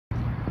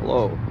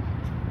Hello,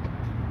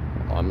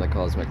 I'm the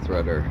Cosmic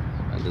Threader,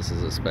 and this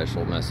is a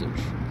special message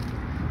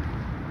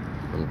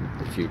from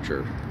the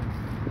future.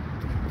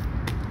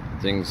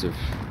 Things have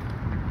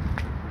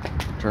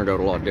turned out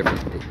a lot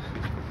differently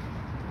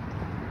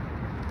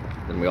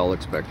than we all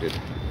expected.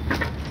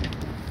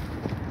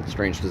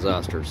 Strange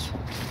disasters.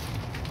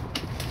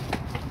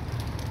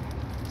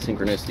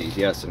 Synchronicities,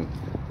 yes, and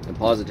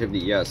positivity,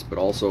 yes, but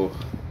also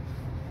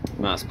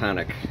mass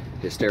panic,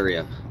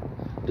 hysteria,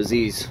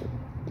 disease,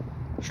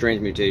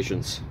 strange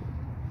mutations.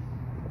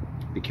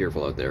 Be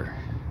careful out there.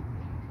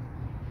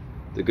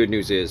 The good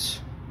news is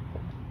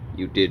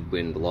you did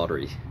win the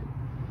lottery.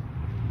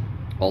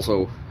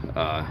 Also,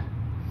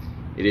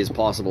 it is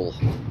possible.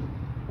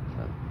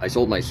 I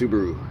sold my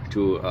Subaru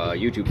to a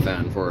YouTube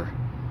fan for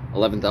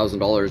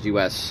 $11,000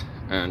 US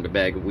and a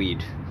bag of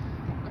weed,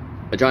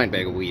 a giant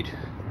bag of weed.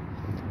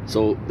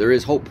 So there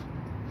is hope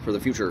for the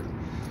future.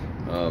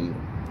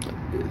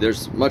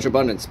 There's much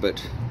abundance,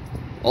 but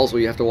also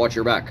you have to watch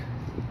your back.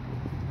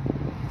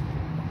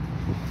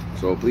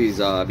 So please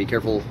be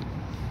careful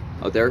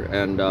out there.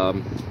 And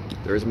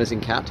there is a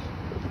missing cat,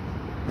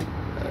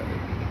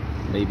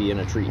 maybe in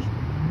a tree.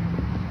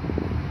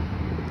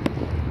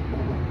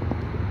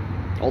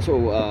 Also,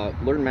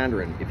 learn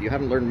Mandarin. If you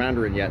haven't learned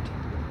Mandarin yet,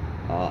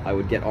 I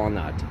would get on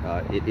that.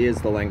 It is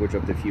the language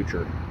of the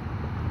future.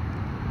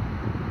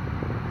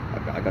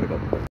 I gotta go.